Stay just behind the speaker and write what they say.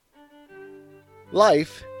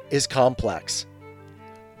Life is complex.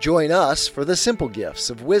 Join us for the simple gifts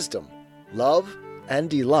of wisdom, love, and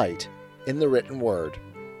delight in the written word.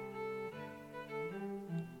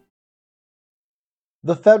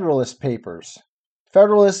 The Federalist Papers,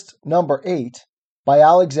 Federalist number 8 by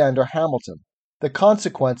Alexander Hamilton. The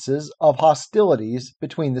Consequences of Hostilities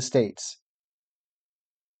Between the States.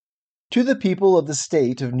 To the people of the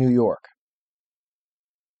state of New York.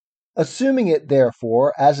 Assuming it,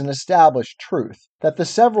 therefore, as an established truth that the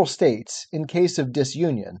several states, in case of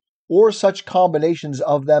disunion, or such combinations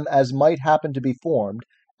of them as might happen to be formed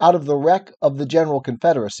out of the wreck of the general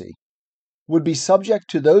Confederacy, would be subject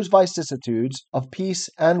to those vicissitudes of peace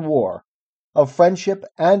and war, of friendship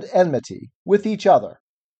and enmity with each other,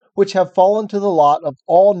 which have fallen to the lot of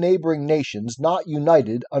all neighboring nations not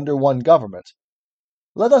united under one government,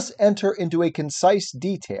 let us enter into a concise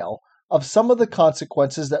detail of some of the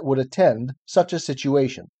consequences that would attend such a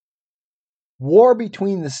situation. War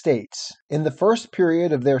between the states, in the first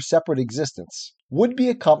period of their separate existence, would be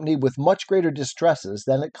accompanied with much greater distresses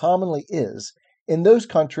than it commonly is in those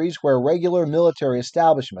countries where regular military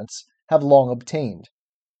establishments have long obtained.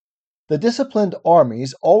 The disciplined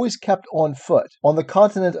armies always kept on foot on the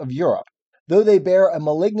continent of Europe, though they bear a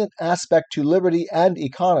malignant aspect to liberty and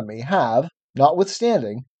economy, have,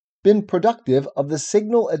 notwithstanding, been productive of the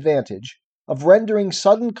signal advantage of rendering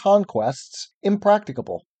sudden conquests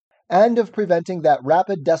impracticable, and of preventing that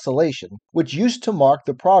rapid desolation which used to mark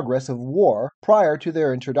the progress of war prior to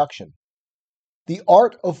their introduction. The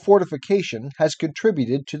art of fortification has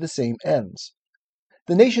contributed to the same ends.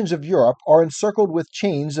 The nations of Europe are encircled with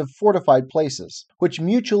chains of fortified places, which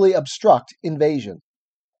mutually obstruct invasion.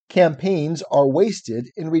 Campaigns are wasted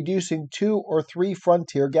in reducing 2 or 3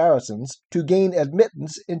 frontier garrisons to gain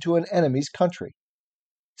admittance into an enemy's country.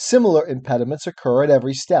 Similar impediments occur at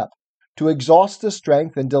every step, to exhaust the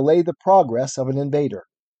strength and delay the progress of an invader.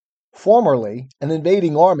 Formerly, an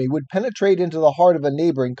invading army would penetrate into the heart of a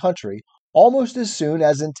neighboring country almost as soon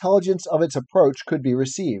as intelligence of its approach could be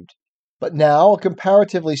received. But now a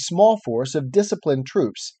comparatively small force of disciplined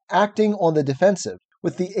troops, acting on the defensive,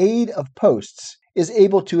 with the aid of posts, is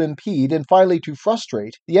able to impede and finally to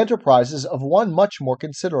frustrate the enterprises of one much more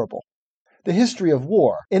considerable. The history of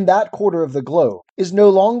war, in that quarter of the globe, is no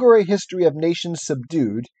longer a history of nations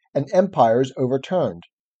subdued and empires overturned,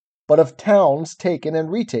 but of towns taken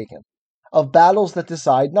and retaken, of battles that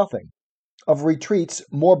decide nothing, of retreats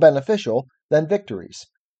more beneficial than victories,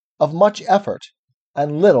 of much effort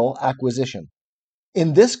and little acquisition.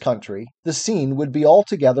 In this country, the scene would be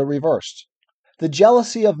altogether reversed. The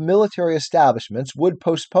jealousy of military establishments would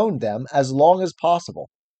postpone them as long as possible.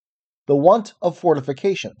 The want of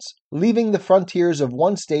fortifications, leaving the frontiers of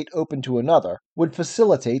one state open to another, would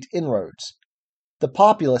facilitate inroads. The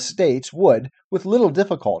populous states would, with little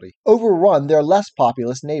difficulty, overrun their less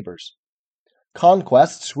populous neighbors.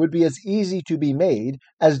 Conquests would be as easy to be made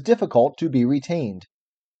as difficult to be retained.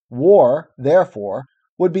 War, therefore,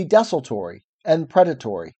 would be desultory and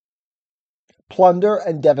predatory. Plunder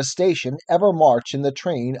and devastation ever march in the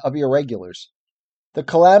train of irregulars. The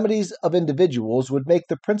calamities of individuals would make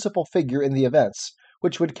the principal figure in the events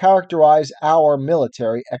which would characterize our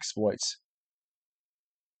military exploits.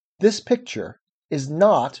 This picture is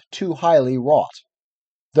not too highly wrought,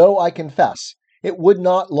 though I confess it would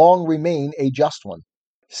not long remain a just one.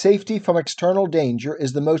 Safety from external danger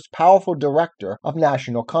is the most powerful director of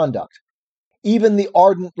national conduct. Even the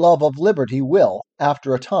ardent love of liberty will,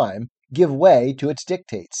 after a time, give way to its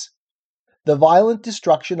dictates. The violent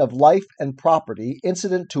destruction of life and property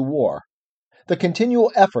incident to war, the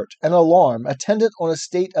continual effort and alarm attendant on a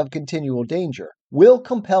state of continual danger, will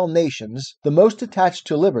compel nations the most attached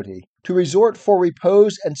to liberty to resort for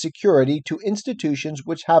repose and security to institutions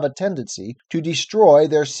which have a tendency to destroy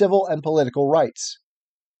their civil and political rights.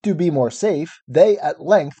 To be more safe, they at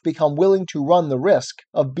length become willing to run the risk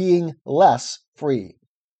of being less free.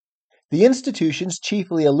 The institutions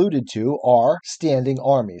chiefly alluded to are standing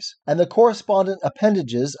armies and the correspondent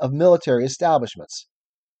appendages of military establishments.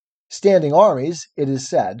 Standing armies, it is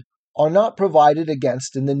said, are not provided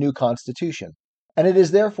against in the new Constitution, and it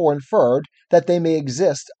is therefore inferred that they may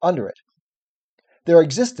exist under it. Their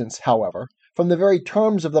existence, however, from the very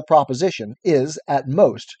terms of the proposition, is, at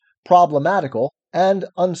most, problematical and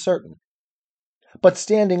uncertain. But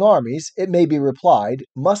standing armies, it may be replied,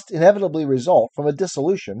 must inevitably result from a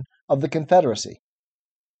dissolution of the Confederacy.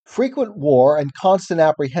 Frequent war and constant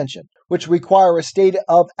apprehension, which require a state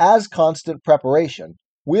of as constant preparation,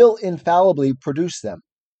 will infallibly produce them.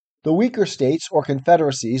 The weaker states or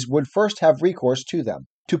confederacies would first have recourse to them,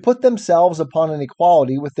 to put themselves upon an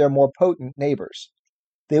equality with their more potent neighbors.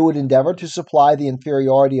 They would endeavor to supply the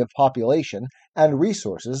inferiority of population and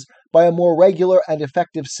resources by a more regular and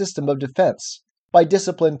effective system of defense, by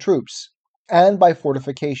disciplined troops, and by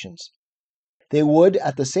fortifications. They would,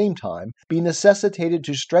 at the same time, be necessitated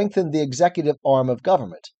to strengthen the executive arm of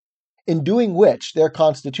government, in doing which their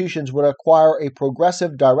constitutions would acquire a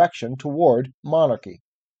progressive direction toward monarchy.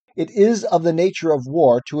 It is of the nature of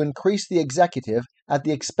war to increase the executive at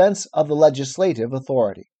the expense of the legislative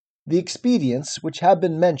authority. The expedients which have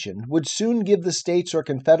been mentioned would soon give the states or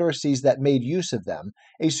confederacies that made use of them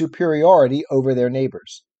a superiority over their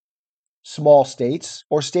neighbors. Small states,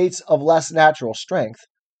 or states of less natural strength,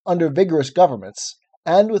 under vigorous governments,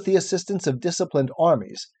 and with the assistance of disciplined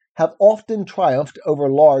armies, have often triumphed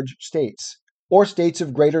over large states, or states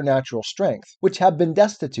of greater natural strength, which have been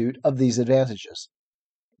destitute of these advantages.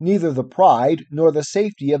 Neither the pride nor the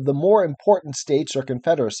safety of the more important states or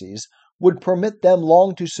confederacies would permit them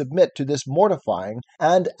long to submit to this mortifying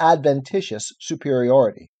and adventitious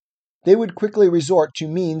superiority. They would quickly resort to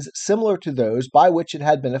means similar to those by which it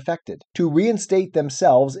had been effected, to reinstate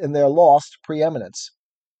themselves in their lost preeminence.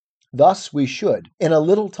 Thus we should, in a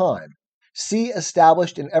little time, see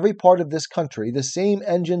established in every part of this country the same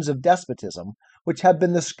engines of despotism which have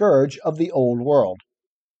been the scourge of the old world.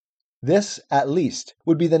 This, at least,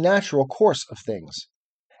 would be the natural course of things,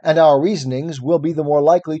 and our reasonings will be the more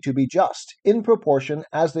likely to be just, in proportion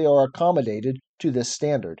as they are accommodated to this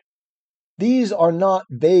standard. These are not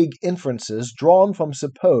vague inferences drawn from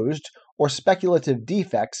supposed or speculative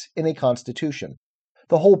defects in a constitution,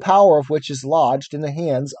 the whole power of which is lodged in the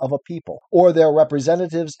hands of a people, or their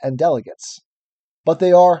representatives and delegates. But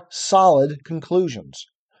they are solid conclusions,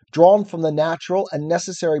 drawn from the natural and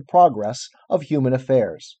necessary progress of human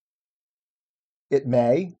affairs. It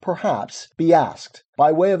may, perhaps, be asked,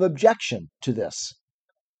 by way of objection to this,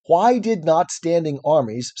 why did not standing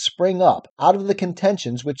armies spring up out of the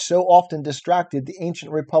contentions which so often distracted the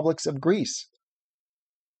ancient republics of Greece?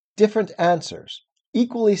 Different answers,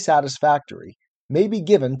 equally satisfactory, may be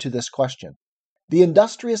given to this question. The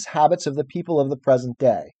industrious habits of the people of the present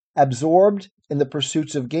day, absorbed in the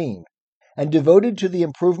pursuits of gain, and devoted to the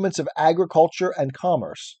improvements of agriculture and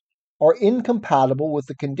commerce, are incompatible with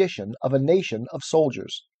the condition of a nation of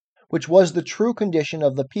soldiers, which was the true condition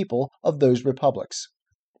of the people of those republics.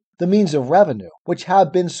 The means of revenue, which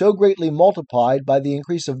have been so greatly multiplied by the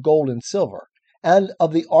increase of gold and silver, and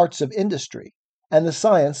of the arts of industry, and the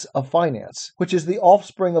science of finance, which is the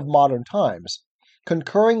offspring of modern times,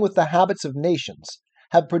 concurring with the habits of nations,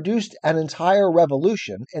 have produced an entire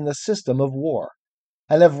revolution in the system of war,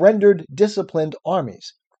 and have rendered disciplined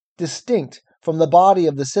armies, distinct from the body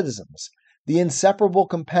of the citizens, the inseparable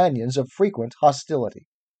companions of frequent hostility.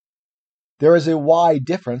 There is a wide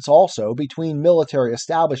difference also between military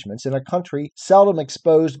establishments in a country seldom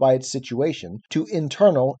exposed by its situation to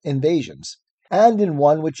internal invasions, and in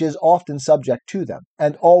one which is often subject to them,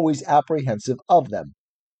 and always apprehensive of them.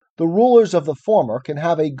 The rulers of the former can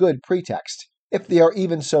have a good pretext, if they are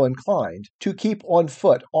even so inclined, to keep on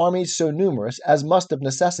foot armies so numerous as must of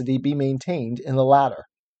necessity be maintained in the latter.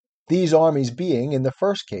 These armies being, in the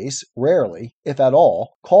first case, rarely, if at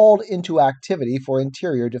all, called into activity for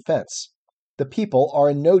interior defense, the people are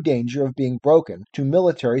in no danger of being broken to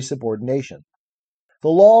military subordination. The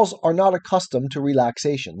laws are not accustomed to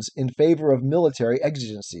relaxations in favor of military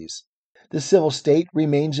exigencies. The civil state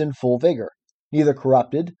remains in full vigor, neither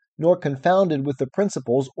corrupted nor confounded with the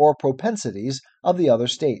principles or propensities of the other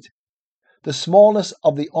state. The smallness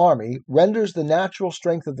of the army renders the natural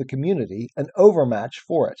strength of the community an overmatch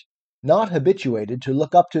for it. Not habituated to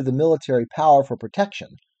look up to the military power for protection,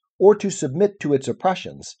 or to submit to its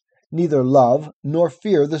oppressions, neither love nor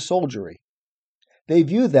fear the soldiery. They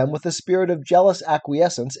view them with a spirit of jealous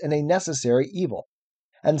acquiescence in a necessary evil,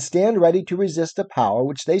 and stand ready to resist a power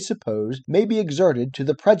which they suppose may be exerted to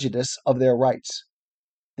the prejudice of their rights.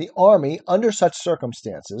 The army, under such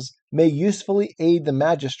circumstances, may usefully aid the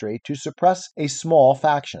magistrate to suppress a small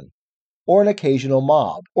faction, or an occasional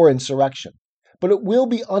mob, or insurrection, but it will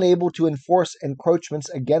be unable to enforce encroachments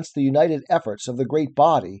against the united efforts of the great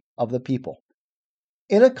body of the people.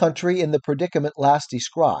 In a country in the predicament last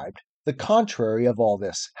described, the contrary of all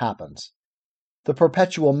this happens. The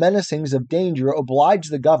perpetual menacings of danger oblige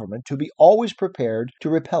the government to be always prepared to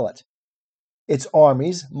repel it. Its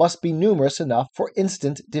armies must be numerous enough for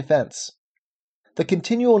instant defense. The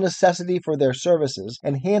continual necessity for their services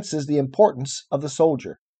enhances the importance of the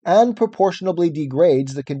soldier, and proportionably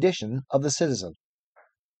degrades the condition of the citizen.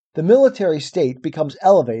 The military state becomes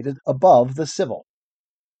elevated above the civil.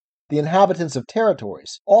 The inhabitants of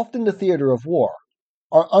territories, often the theater of war,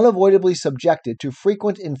 are unavoidably subjected to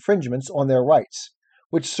frequent infringements on their rights,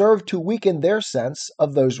 which serve to weaken their sense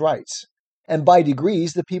of those rights, and by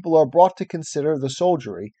degrees the people are brought to consider the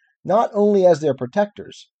soldiery not only as their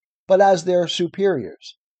protectors, but as their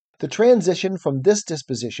superiors. The transition from this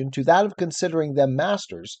disposition to that of considering them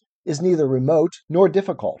masters is neither remote nor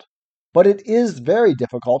difficult, but it is very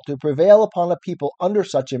difficult to prevail upon a people under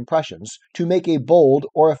such impressions to make a bold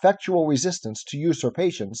or effectual resistance to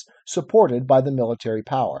usurpations supported by the military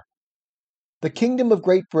power. The kingdom of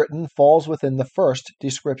Great Britain falls within the first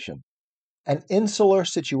description. An insular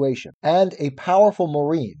situation, and a powerful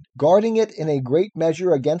marine, guarding it in a great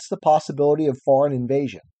measure against the possibility of foreign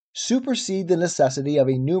invasion, supersede the necessity of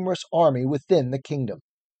a numerous army within the kingdom.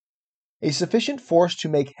 A sufficient force to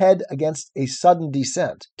make head against a sudden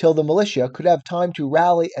descent, till the militia could have time to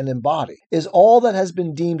rally and embody, is all that has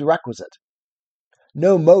been deemed requisite.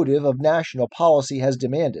 No motive of national policy has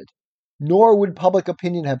demanded, nor would public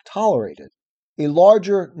opinion have tolerated, a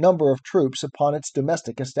larger number of troops upon its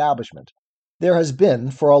domestic establishment. There has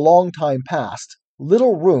been, for a long time past,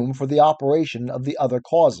 little room for the operation of the other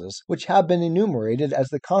causes which have been enumerated as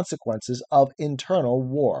the consequences of internal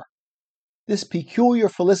war. This peculiar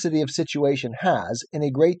felicity of situation has, in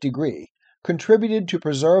a great degree, contributed to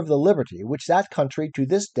preserve the liberty which that country to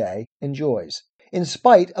this day enjoys, in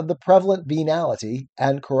spite of the prevalent venality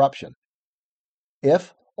and corruption.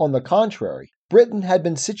 If, on the contrary, Britain had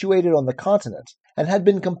been situated on the continent, and had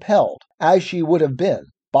been compelled, as she would have been,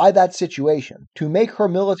 by that situation, to make her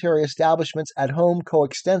military establishments at home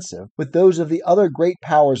coextensive with those of the other great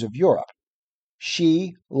powers of Europe,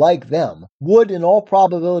 she, like them, would in all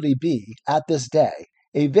probability be, at this day,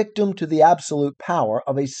 a victim to the absolute power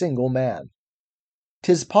of a single man.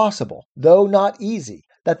 'Tis possible, though not easy,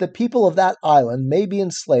 that the people of that island may be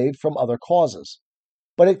enslaved from other causes,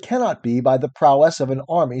 but it cannot be by the prowess of an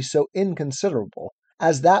army so inconsiderable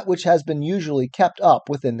as that which has been usually kept up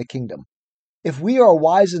within the kingdom. If we are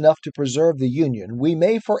wise enough to preserve the Union, we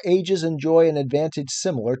may for ages enjoy an advantage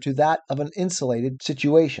similar to that of an insulated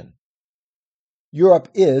situation. Europe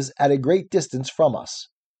is at a great distance from us.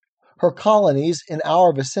 Her colonies in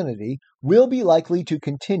our vicinity will be likely to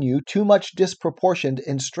continue too much disproportioned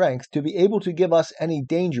in strength to be able to give us any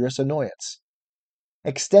dangerous annoyance.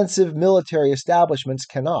 Extensive military establishments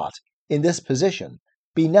cannot, in this position,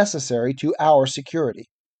 be necessary to our security.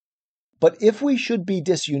 But if we should be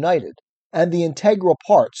disunited, and the integral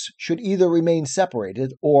parts should either remain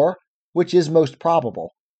separated or, which is most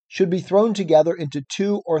probable, should be thrown together into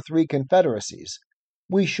 2 or 3 confederacies,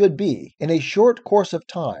 we should be, in a short course of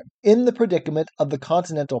time, in the predicament of the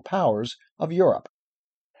continental powers of Europe.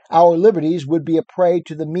 Our liberties would be a prey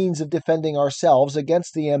to the means of defending ourselves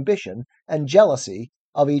against the ambition and jealousy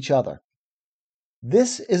of each other.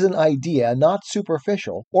 This is an idea not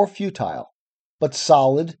superficial or futile, but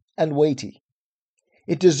solid and weighty.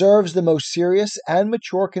 It deserves the most serious and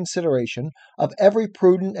mature consideration of every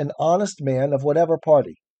prudent and honest man of whatever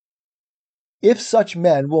party. If such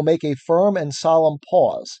men will make a firm and solemn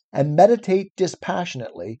pause, and meditate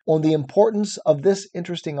dispassionately on the importance of this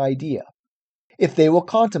interesting idea, if they will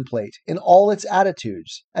contemplate in all its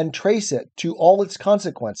attitudes, and trace it to all its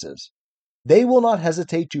consequences, they will not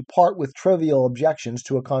hesitate to part with trivial objections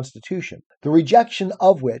to a constitution, the rejection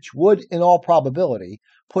of which would, in all probability,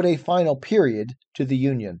 put a final period to the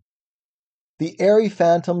Union. The airy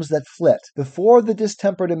phantoms that flit before the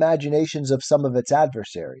distempered imaginations of some of its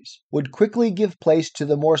adversaries would quickly give place to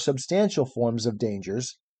the more substantial forms of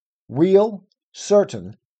dangers, real,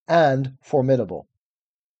 certain, and formidable.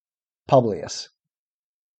 Publius.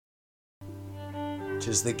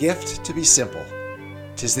 'Tis the gift to be simple.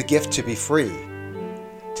 'Tis the gift to be free.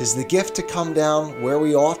 'Tis the gift to come down where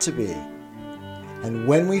we ought to be. And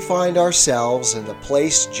when we find ourselves in the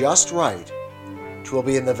place just right, 'twill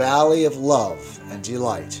be in the valley of love and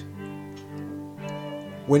delight.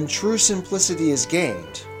 When true simplicity is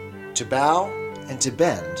gained, to bow and to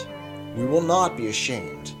bend, we will not be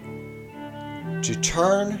ashamed. To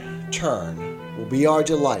turn will be our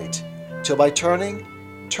delight, till by turning,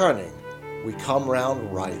 we come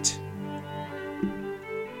round right.